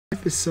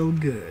stuff is so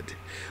good.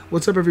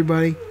 What's up,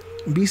 everybody?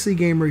 Beastly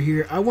Gamer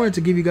here. I wanted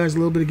to give you guys a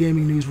little bit of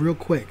gaming news real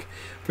quick.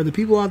 For the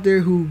people out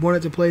there who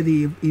wanted to play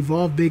the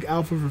Evolve Big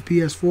Alpha for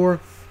PS4,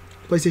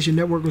 PlayStation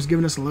Network was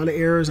giving us a lot of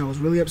errors. I was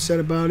really upset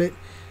about it.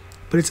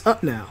 But it's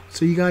up now,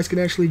 so you guys can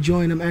actually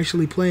join. I'm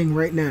actually playing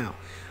right now.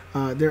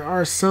 There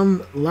are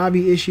some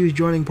lobby issues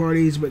joining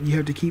parties, but you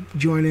have to keep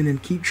joining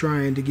and keep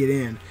trying to get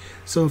in.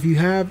 So if you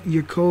have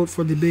your code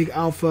for the Big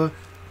Alpha,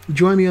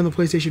 join me on the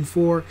PlayStation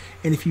 4.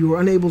 And if you were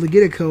unable to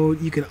get a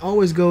code, you can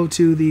always go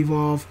to the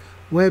Evolve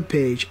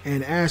webpage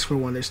and ask for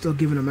one. They're still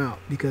giving them out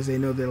because they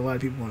know that a lot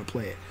of people want to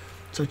play it.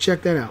 So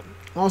check that out.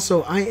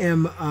 Also, I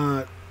am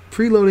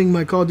preloading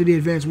my Call of Duty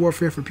Advanced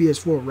Warfare for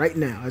PS4 right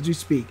now as we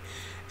speak.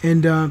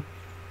 And a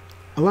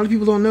lot of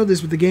people don't know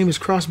this, but the game is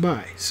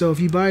cross-buy. So if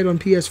you buy it on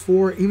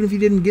PS4, even if you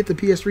didn't get the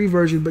PS3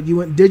 version, but you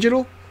went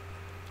digital,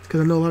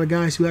 because I know a lot of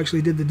guys who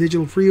actually did the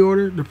digital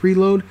pre-order, the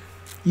preload,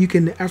 you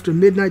can, after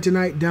midnight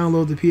tonight,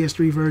 download the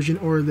PS3 version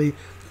or the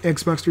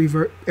Xbox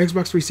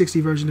 360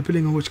 version,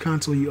 depending on which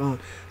console you own.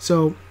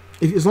 So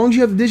as long as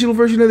you have the digital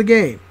version of the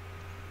game,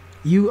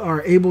 you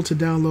are able to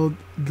download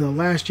the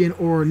last gen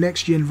or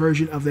next gen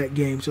version of that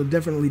game. So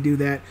definitely do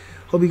that.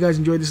 Hope you guys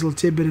enjoyed this little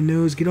tidbit of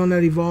news. Get on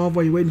that Evolve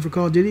while you're waiting for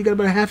Call of Duty. You got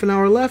about a half an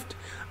hour left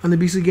on the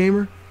Beastly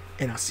Gamer,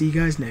 and I'll see you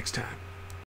guys next time.